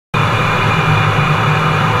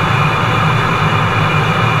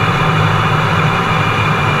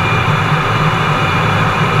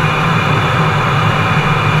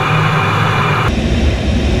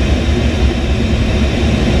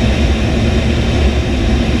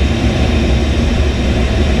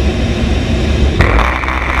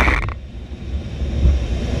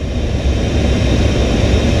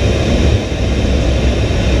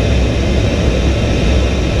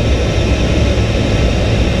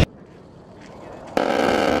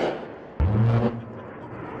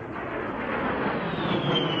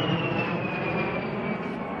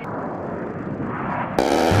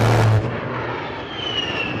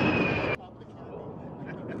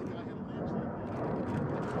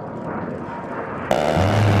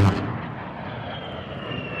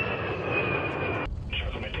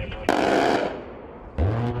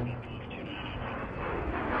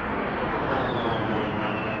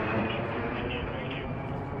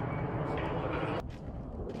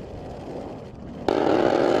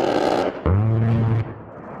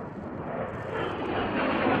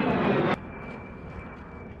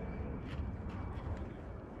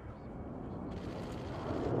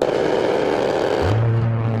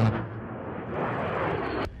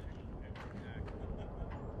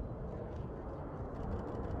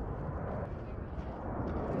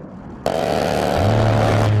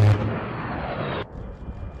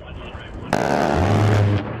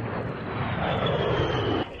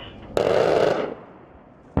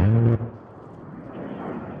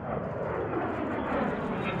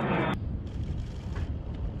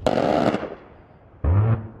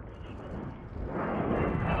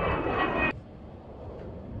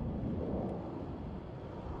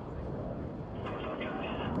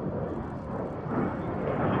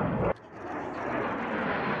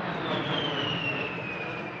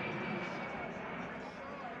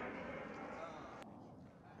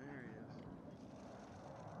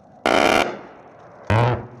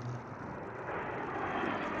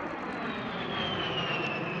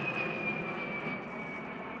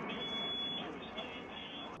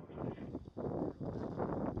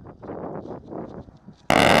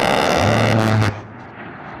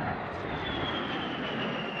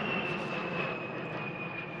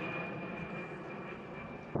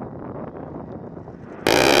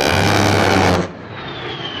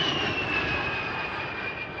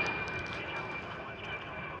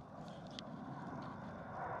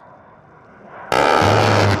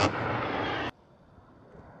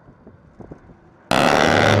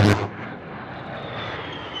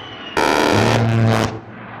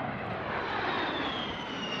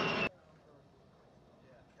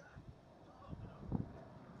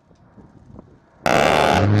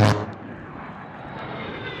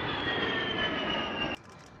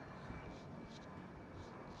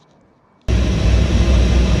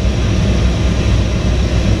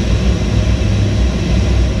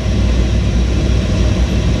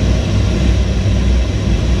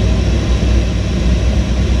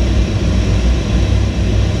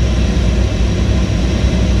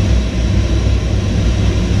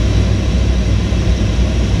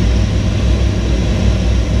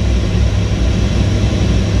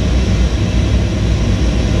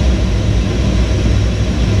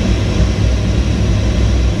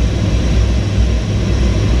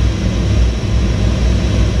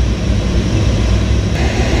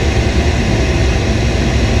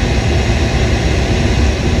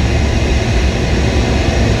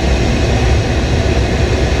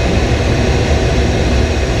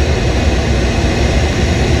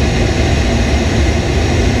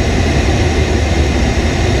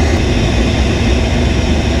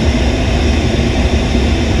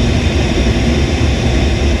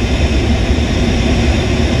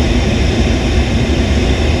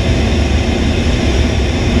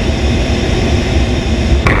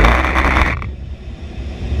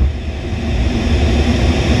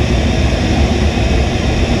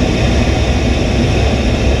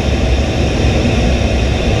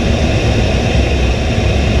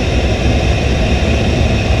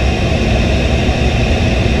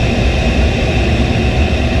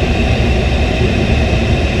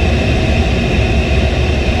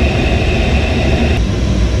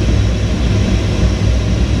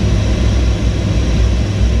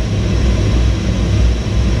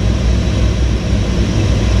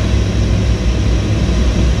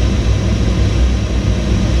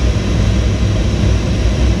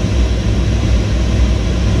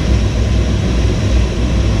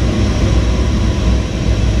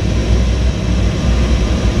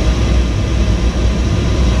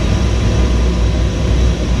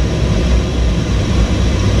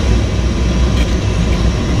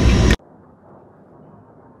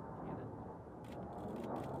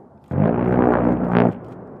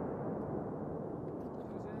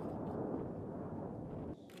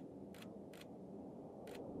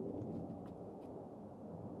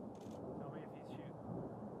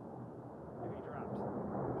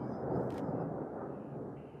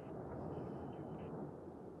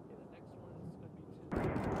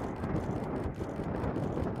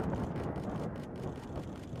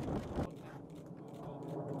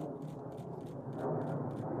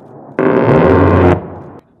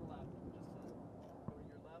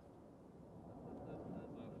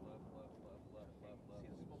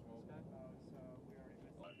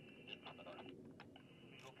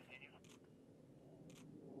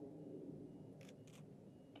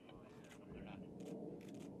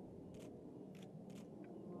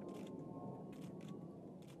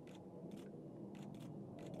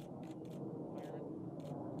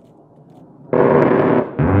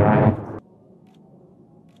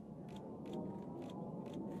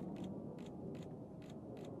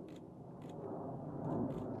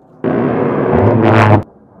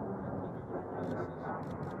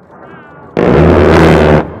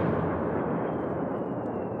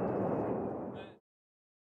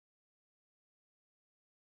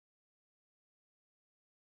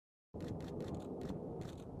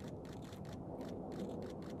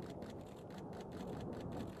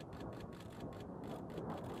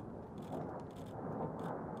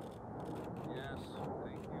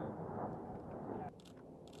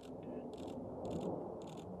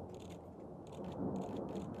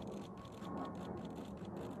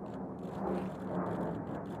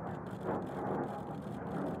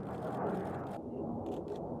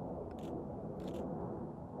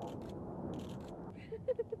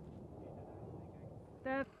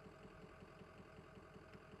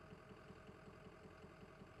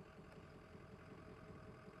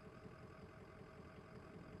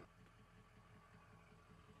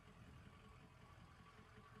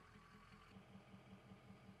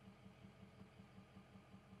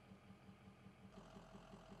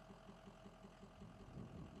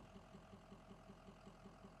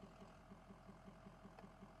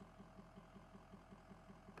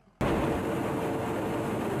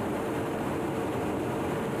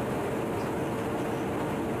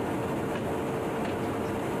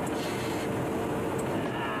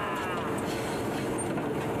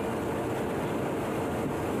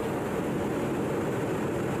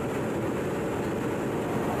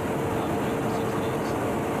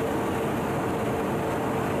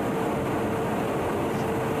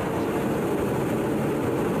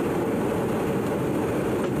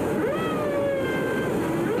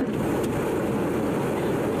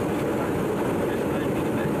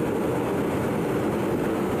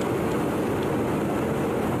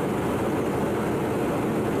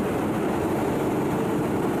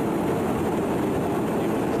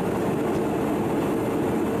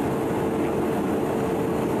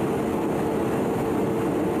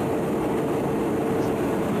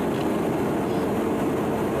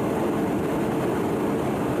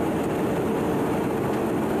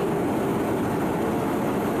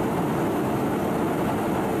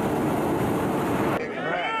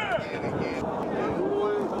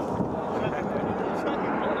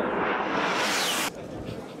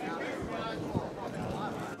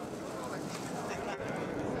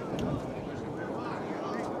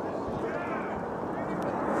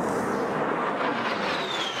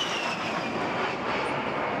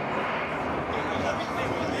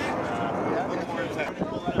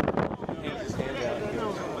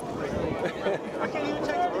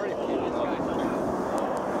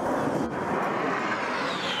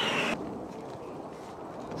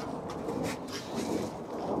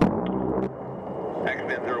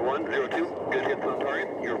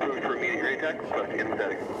JTAC, requesting in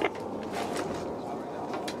static.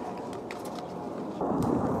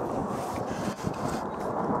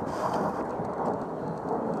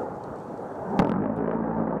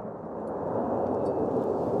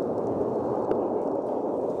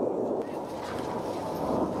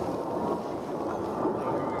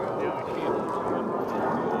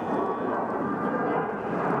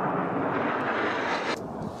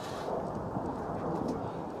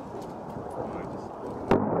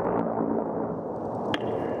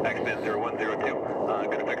 Accident 0102.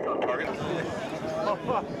 Good effects on target.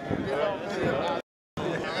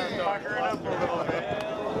 Pucker it up a little bit.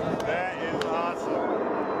 That is awesome.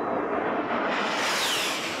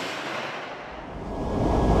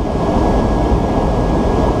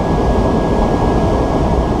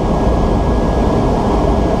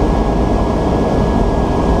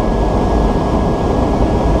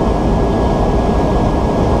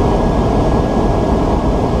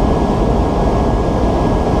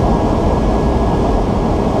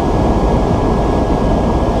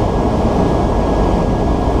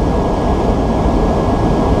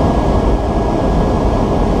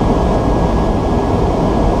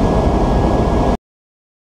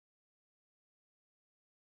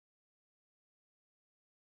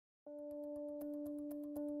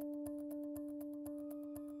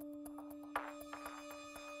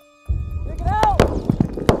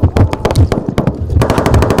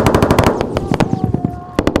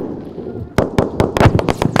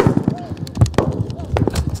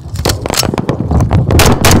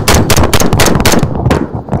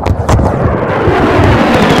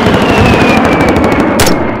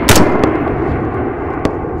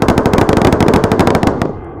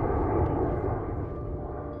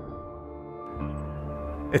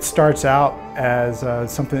 It starts out as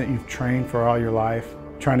something that you've trained for all your life,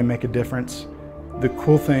 trying to make a difference. The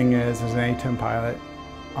cool thing is, as an A-10 pilot,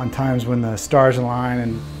 on times when the stars align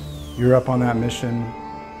and you're up on that mission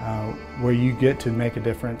where you get to make a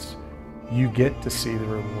difference, you get to see the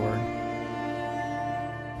reward.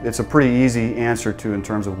 It's a pretty easy answer to in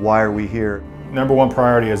terms of why are we here. Number one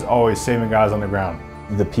priority is always saving guys on the ground.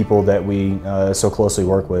 The people that we so closely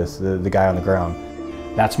work with, the guy on the ground.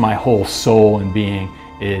 That's my whole soul and being,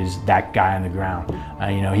 is that guy on the ground.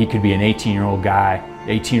 You know, he could be an 18-year-old guy,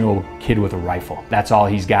 18-year-old kid with a rifle. That's all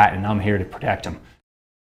he's got, and I'm here to protect him.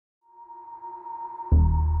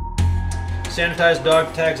 Sanitized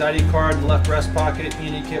dog tags, ID card in the left breast pocket,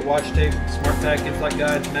 E&E kit, watch tape, smart pack, in-flight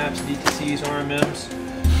guides, maps, DTCs, RMMs.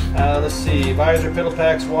 Let's see, visor, pedal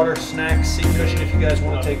packs, water, snacks, seat cushion if you guys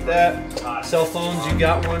want to take that. Cell phones, you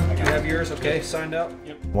got one? Do you have yours? Okay, signed out?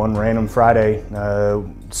 Yep. One random Friday,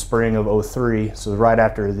 spring of '03, so right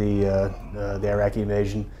after the Iraqi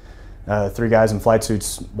invasion, 3 guys in flight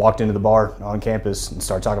suits walked into the bar on campus and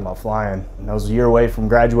started talking about flying. And I was a year away from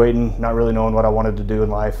graduating, not really knowing what I wanted to do in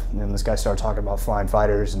life, and this guy started talking about flying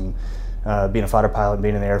fighters and being a fighter pilot and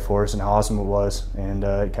being in the Air Force and how awesome it was, and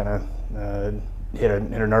it kind of hit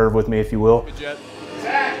a nerve with me, if you will. Good jet.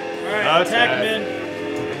 Attack! All right, attack, men.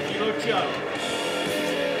 Kilo Chuck.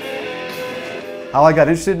 How I got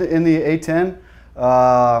interested in the A-10,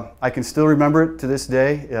 I can still remember it to this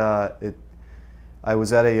day. I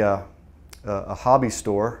was at a hobby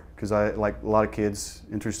store, because I, like a lot of kids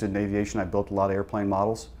interested in aviation, I built a lot of airplane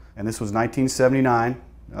models. And this was 1979.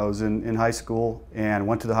 I was in high school and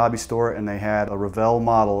went to the hobby store, and they had a Revell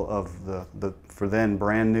model of the for then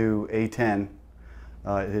brand new A-10.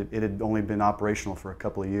 It had only been operational for a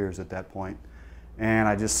couple of years at that point. And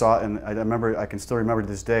I just saw it, and I can still remember to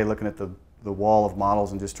this day looking at the wall of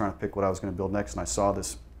models and just trying to pick what I was going to build next. And I saw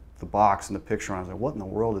the box and the picture, and I was like, what in the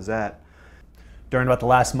world is that? During about the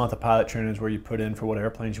last month of pilot training is where you put in for what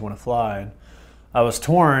airplanes you want to fly. And I was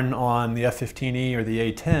torn on the F-15E or the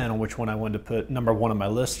A-10, on which one I wanted to put number 1 on my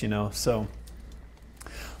list, you know. So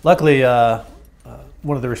luckily,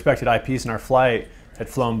 one of the respected IPs in our flight had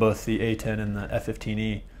flown both the A-10 and the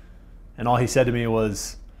F-15E. And all he said to me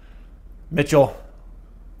was, Mitchell,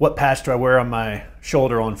 what patch do I wear on my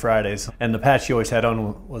shoulder on Fridays? And the patch he always had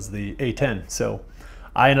on was the A-10. So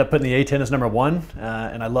I ended up putting the A-10 as number 1,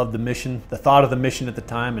 and I loved the mission, the thought of the mission at the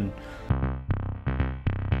time. And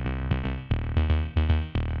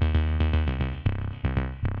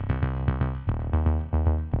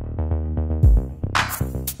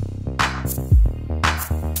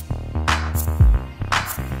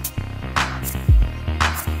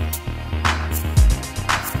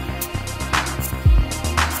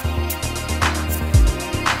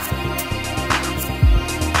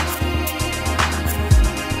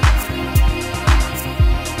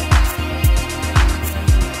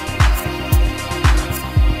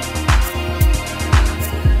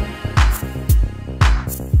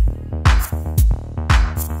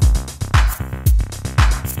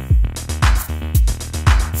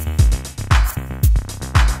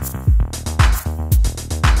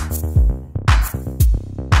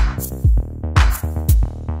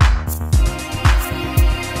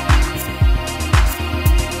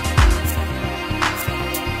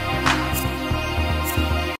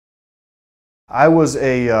I was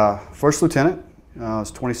a first lieutenant. I was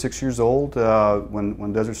 26 years old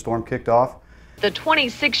when Desert Storm kicked off. The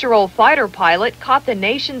 26-year-old fighter pilot caught the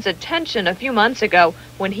nation's attention a few months ago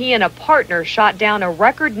when he and a partner shot down a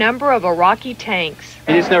record number of Iraqi tanks.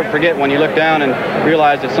 You just never forget when you look down and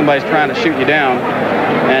realize that somebody's trying to shoot you down,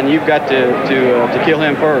 and you've got to kill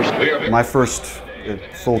him first. My first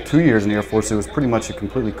full 2 years in the Air Force, it was pretty much a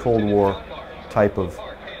completely Cold War type of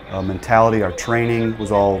mentality. Our training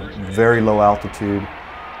was all very low altitude.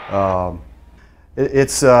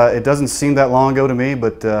 It doesn't seem that long ago to me,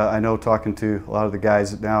 but I know talking to a lot of the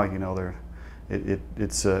guys now, you know,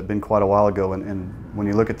 it's been quite a while ago, and when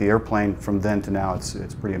you look at the airplane from then to now,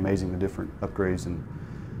 it's pretty amazing the different upgrades and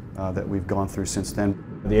that we've gone through since then.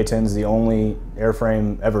 The A-10 is the only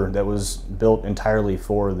airframe ever that was built entirely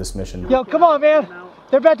for this mission. Yo, come on, man.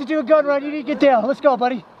 They're about to do a gun run. You need to get down. Let's go,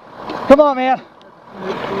 buddy. Come on, man.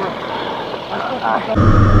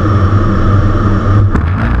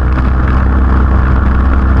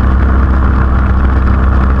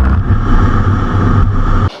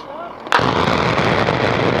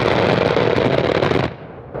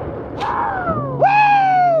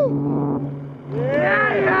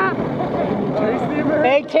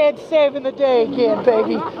 A10 saving the day again,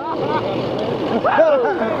 baby.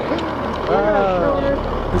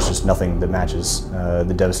 There's just nothing that matches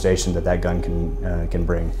the devastation that that gun can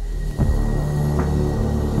bring.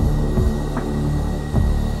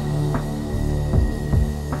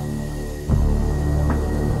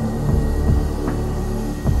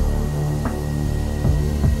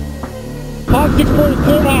 Hawk 640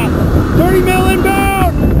 clear hot. 30 mil inbound.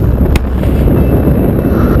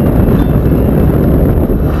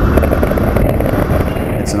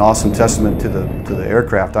 It's an awesome testament to the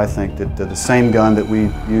aircraft, I think, that the same gun that we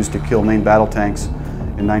used to kill main battle tanks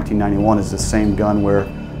in 1991 is the same gun where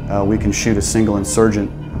we can shoot a single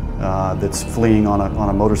insurgent that's fleeing on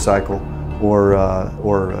a motorcycle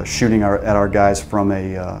or shooting at our guys from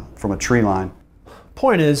a tree line.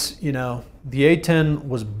 Point is, you know, the A-10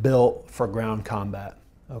 was built for ground combat,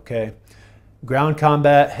 okay? Ground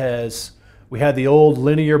combat we had the old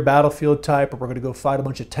linear battlefield type where we're gonna go fight a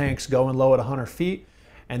bunch of tanks going low at 100 feet,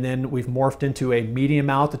 and then we've morphed into a medium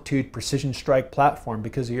altitude precision strike platform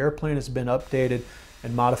because the airplane has been updated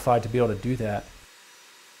and modified to be able to do that.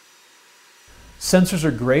 Sensors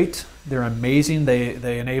are great, they're amazing,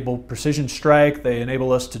 they enable precision strike, they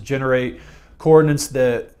enable us to generate coordinates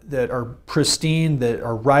that are pristine, that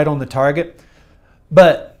are right on the target,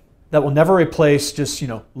 but that will never replace just, you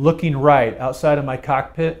know, looking right outside of my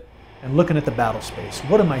cockpit and looking at the battle space.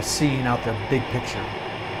 What am I seeing out there, big picture?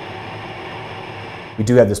 We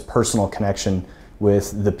do have this personal connection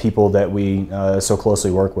with the people that we so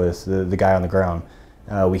closely work with, the guy on the ground.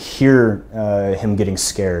 We hear him getting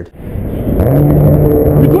scared.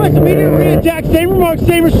 Request immediate re-attack, same remarks,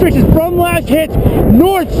 same restrictions, from last hit,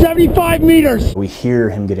 north 75 meters. We hear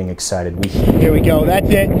him getting excited. Here we go, that's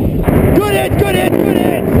it. Good hit, good hit, good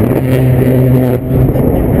hit.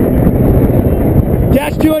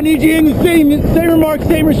 Dash 2, I need you in the same remarks,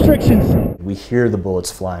 same restrictions. We hear the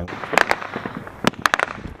bullets flying.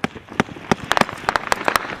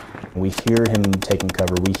 We hear him taking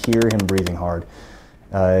cover. We hear him breathing hard.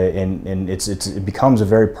 And it becomes a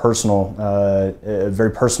very personal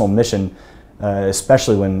mission,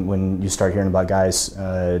 especially when you start hearing about guys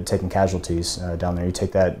taking casualties down there. You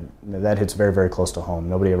take that hits very, very close to home.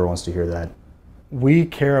 Nobody ever wants to hear that. We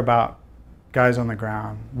care about guys on the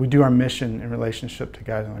ground. We do our mission in relationship to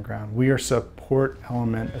guys on the ground. We are a support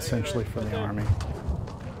element essentially for the Army.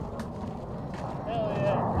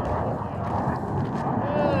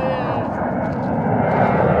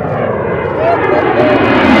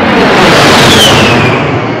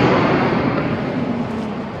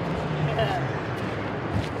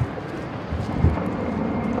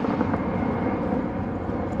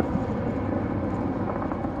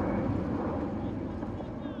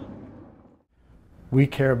 We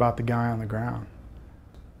care about the guy on the ground.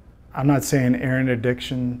 I'm not saying air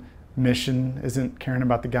interdiction mission isn't caring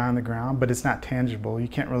about the guy on the ground, but it's not tangible. You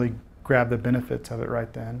can't really grab the benefits of it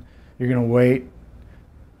right then. You're going to wait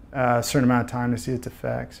a certain amount of time to see its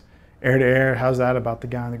effects. Air to air, how's that about the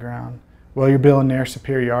guy on the ground? Well, you're building air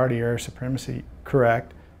superiority, air supremacy,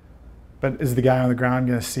 correct. But is the guy on the ground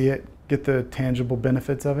going to see it, get the tangible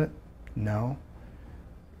benefits of it? No.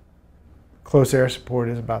 Close air support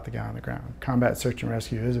is about the guy on the ground. Combat search and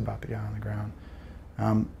rescue is about the guy on the ground.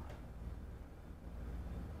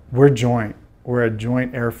 We're joint. We're a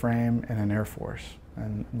joint airframe and an air force,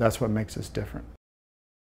 and that's what makes us different.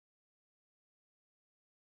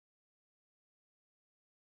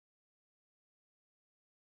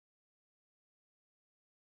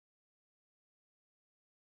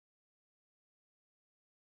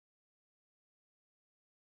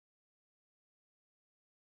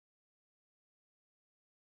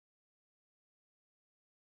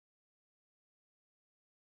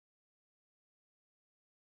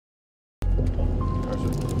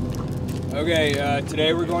 Okay,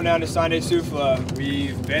 today we're going down to Sande Sufla.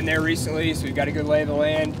 We've been there recently, so we've got a good lay of the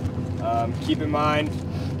land. Keep in mind,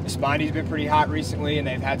 Espondi's been pretty hot recently, and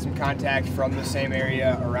they've had some contact from the same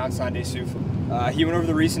area around Sande Sufla. He went over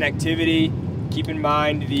the recent activity. Keep in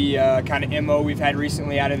mind the kind of MO we've had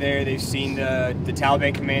recently out of there. They've seen the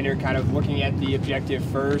Taliban commander kind of looking at the objective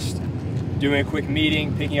first, doing a quick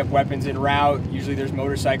meeting, picking up weapons en route. Usually there's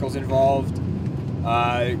motorcycles involved.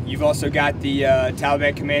 You've also got the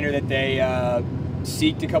Taliban commander that they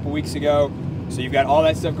seeked a couple weeks ago. So you've got all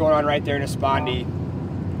that stuff going on right there in Espondi.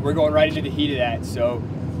 We're going right into the heat of that. So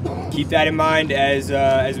keep that in mind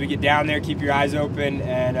as we get down there. Keep your eyes open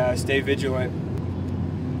and stay vigilant.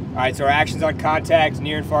 All right, so our actions on contact,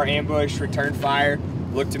 near and far ambush, return fire.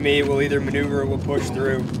 Look to me, we'll either maneuver or we'll push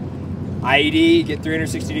through. IED, get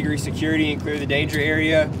 360-degree security and clear the danger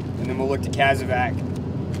area, and then we'll look to Kazovac.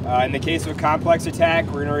 In the case of a complex attack,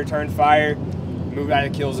 we're gonna return fire, move out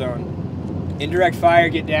of the kill zone. Indirect fire,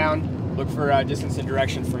 get down, look for distance and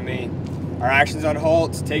direction from me. Our actions on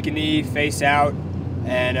halt, take a knee, face out,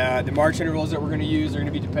 and the march intervals that we're gonna use are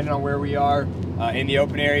gonna be dependent on where we are. In the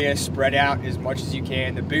open area, spread out as much as you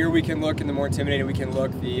can. The bigger we can look and the more intimidating we can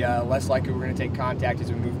look, the less likely we're going to take contact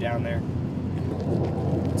as we move down there.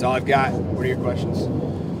 That's all I've got. What are your questions?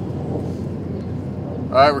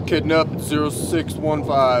 All right, we're kidding up at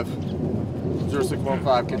 0615.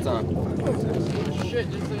 0615, kids on. Shit,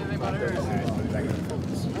 didn't say anything about air.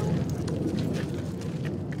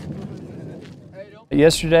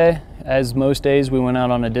 Yesterday, as most days, we went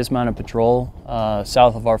out on a dismounted patrol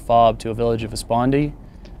south of our fob to a village of Espondi.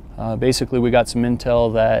 Basically, we got some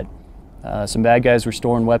intel that some bad guys were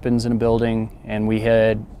storing weapons in a building, and we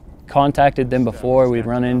had contacted them before. We'd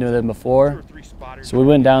run into them before. So we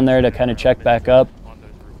went down there to kind of check back up.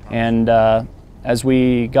 And as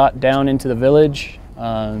we got down into the village,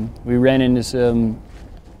 we ran into some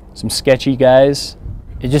sketchy guys.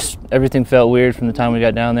 Everything felt weird from the time we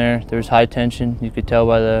got down there. There was high tension. You could tell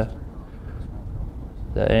by the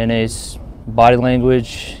ANA's body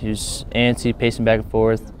language. He was antsy, pacing back and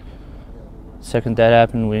forth. Second that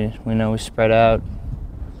happened, we spread out,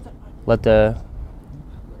 let the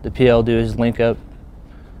PL do his link up.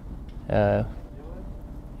 It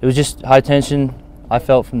was just high tension. I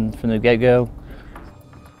felt from the get-go.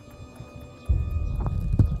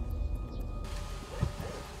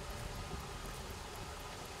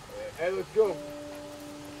 Hey, let's go.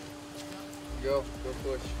 Go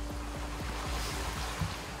push.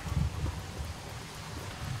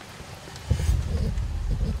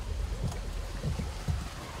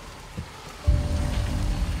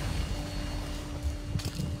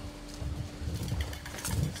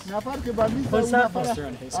 نفر که بندی زد اون نفر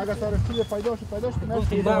اگر سرشتی پیدا شد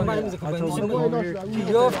گفتیم با من میگه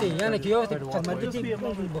کیافتی یعنی کیافتی خدمتی چی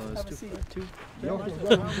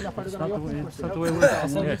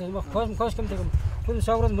کاش کم تکم خود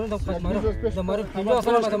شاوران من دمار 50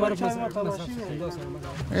 سال دمار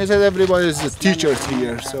He said everybody is teachers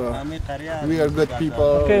here, so we are good people.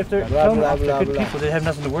 Okay, if they're good people, they have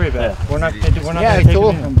nothing to worry about. We're not yeah, I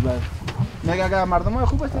told him.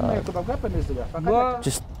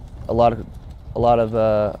 Just a lot of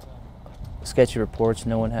sketchy reports.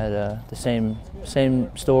 No one had the same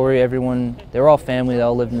story. They were all family. They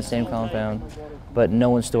all lived in the same compound, but no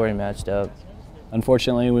one's story matched up.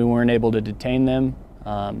 Unfortunately, we weren't able to detain them.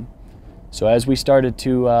 So as we started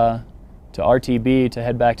to RTB to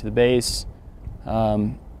head back to the base,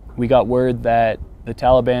 we got word that the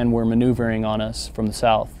Taliban were maneuvering on us from the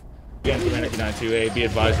south. Again, Commander 92A, be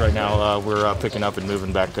advised right now we're picking up and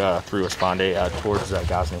moving back through Espondi towards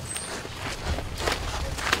Ghazni.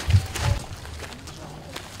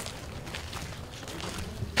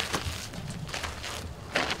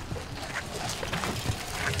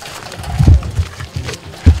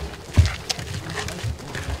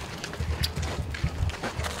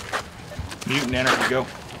 Mutant energy, go.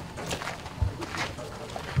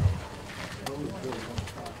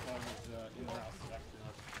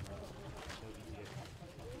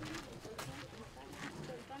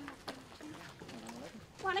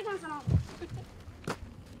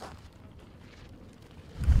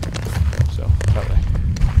 So, that way.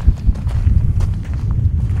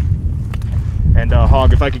 And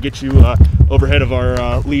Hog, if I could get you overhead of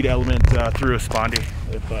our lead element through Espondi,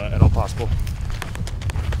 if at all possible.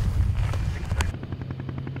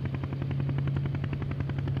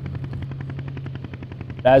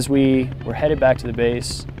 As we were headed back to the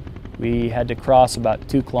base, we had to cross about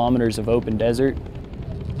 2 kilometers of open desert.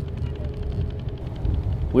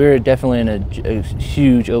 We were definitely in a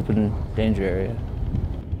huge open danger area.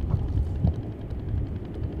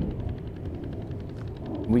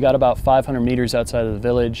 We got about 500 meters outside of the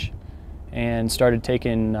village, and started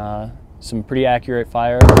taking some pretty accurate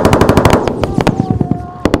fire.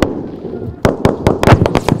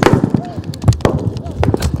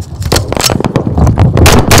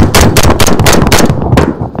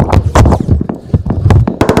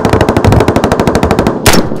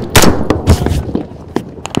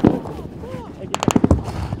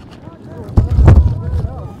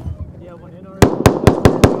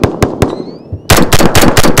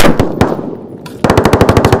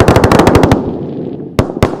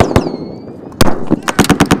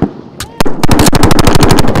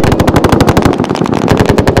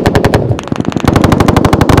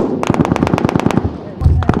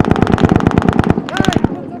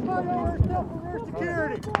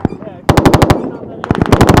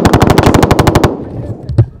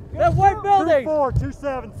 That white building!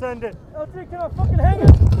 2427, send it. L3, can I fucking hang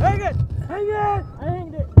it? Hang it! Hang it! I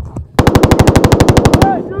hanged it.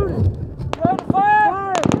 Alright, shoot it! Ready to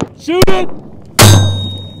fire? Shoot it!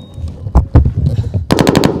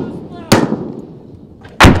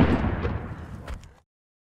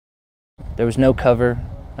 There was no cover.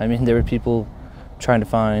 I mean, there were people trying to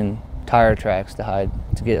find tire tracks to hide,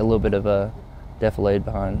 to get a little bit of a defilade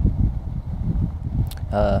behind.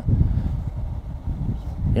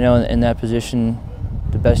 You know, in that position,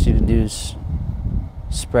 the best you can do is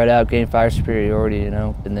spread out, gain fire superiority, you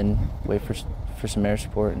know, and then wait for some air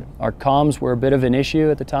support. Our comms were a bit of an issue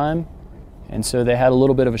at the time, and so they had a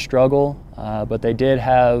little bit of a struggle, but they did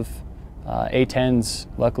have A-10s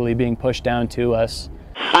luckily being pushed down to us.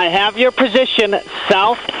 I have your position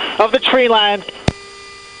south of the tree line.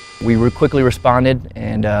 We quickly responded,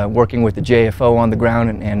 and working with the JFO on the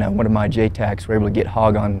ground and one of my JTACs were able to get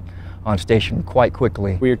Hog on station quite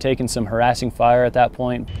quickly. We were taking some harassing fire at that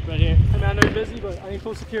point. Right here. I mean, I know you're busy, but I need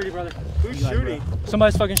full security, brother. Who's shooting?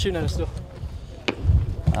 Somebody's fucking shooting at us still.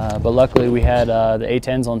 But luckily we had the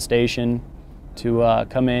A-10s on station to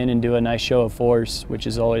come in and do a nice show of force, which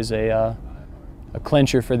is always a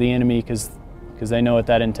clincher for the enemy because they know what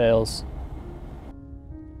that entails.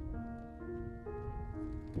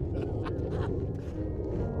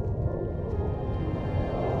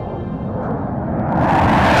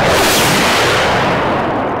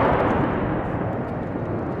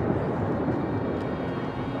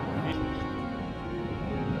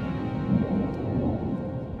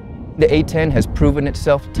 The A-10 has proven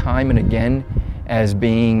itself time and again as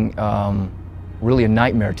being really a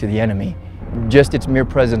nightmare to the enemy. Just its mere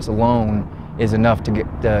presence alone is enough to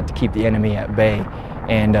keep the enemy at bay.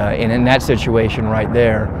 And in that situation right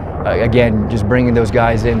there, again, just bringing those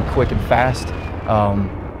guys in quick and fast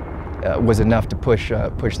was enough to push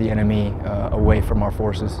the enemy away from our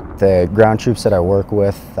forces. The ground troops that I work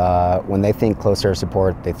with, when they think close air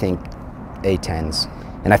support, they think A-10s.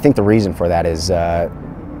 And I think the reason for that is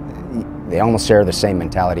they almost share the same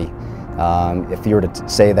mentality. If you were to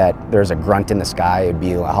say that there's a grunt in the sky, it'd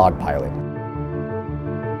be a hog pilot.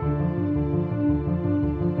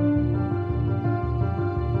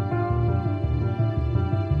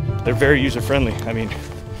 They're very user-friendly. I mean,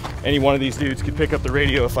 any one of these dudes could pick up the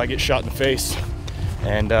radio if I get shot in the face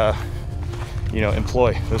and, you know,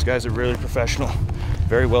 employ. Those guys are really professional,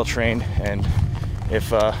 very well trained, and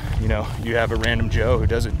if, you know, you have a random Joe who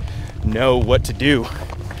doesn't know what to do,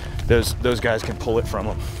 those guys can pull it from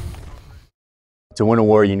them. To win a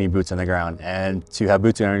war, you need boots on the ground, and to have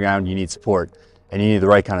boots on the ground, you need support, and you need the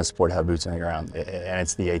right kind of support to have boots on the ground, and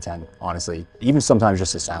it's the A-10, honestly. Even sometimes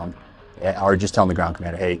just a sound, or just telling the ground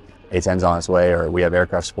commander, hey, A-10's on its way, or we have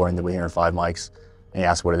aircraft supporting that we hear in 5 mics, and you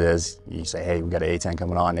ask what it is, you say, hey, we got an A-10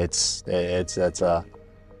 coming on. Yeah,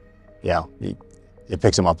 it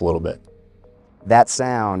picks them up a little bit. That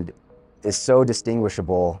sound is so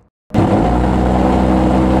distinguishable. It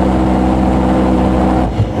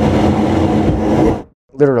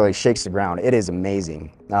literally shakes the ground. It is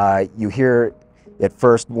amazing. You hear it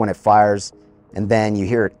first when it fires, and then you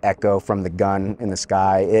hear it echo from the gun in the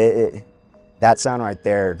sky. That sound right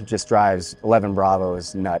there just drives 11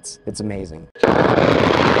 Bravos nuts. It's amazing.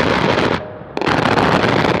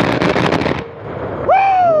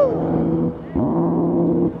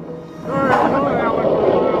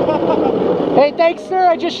 Hey, thanks, sir.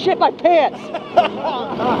 I just shit my pants.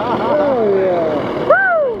 Oh, yeah.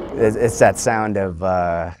 Woo! It's that sound of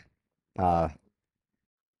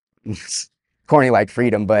corny like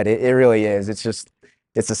freedom, but it really is. It's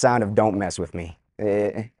the sound of don't mess with me.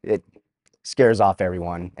 It scares off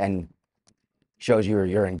everyone and shows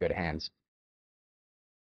you're in good hands.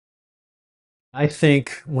 I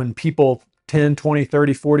think when people 10, 20,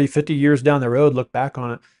 30, 40, 50 years down the road look back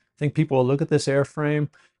on it, I think people will look at this airframe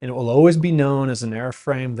and it will always be known as an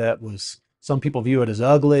airframe that was, some people view it as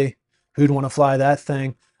ugly. Who'd want to fly that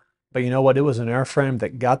thing? But you know what? It was an airframe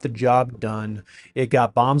that got the job done. It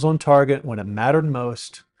got bombs on target when it mattered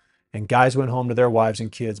most, and guys went home to their wives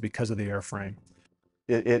and kids because of the airframe.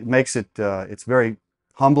 It makes it, it's very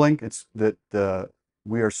humbling. It's that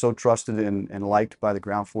we are so trusted and liked by the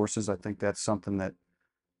ground forces. I think that's something that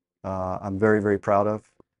I'm very, very proud of.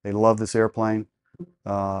 They love this airplane,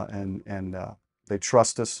 and they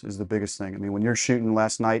trust us is the biggest thing. I mean, when you're shooting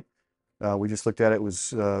last night, we just looked at it,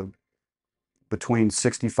 was between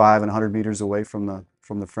 65 and 100 meters away from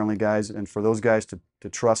the friendly guys, and for those guys to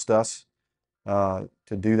trust us to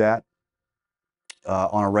do that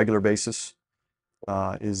on a regular basis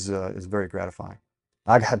is very gratifying.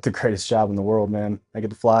 I got the greatest job in the world, man. I get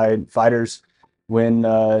to fly fighters when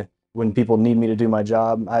people need me to do my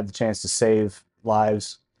job. I have the chance to save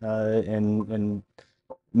lives and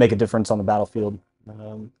make a difference on the battlefield.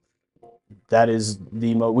 That is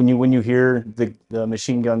the when you hear the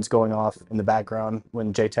machine guns going off in the background,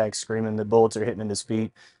 when JTACs screaming, the bullets are hitting in his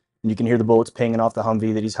feet, and you can hear the bullets pinging off the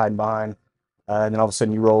Humvee that he's hiding behind. And then all of a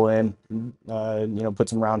sudden you roll in, put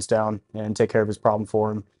some rounds down and take care of his problem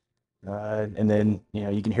for him. And then,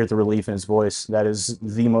 you can hear the relief in his voice. That is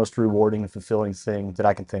the most rewarding and fulfilling thing that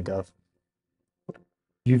I can think of.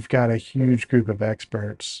 You've got a huge group of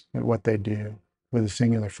experts at what they do with a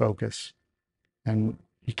singular focus, and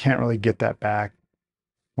you can't really get that back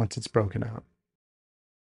once it's broken out.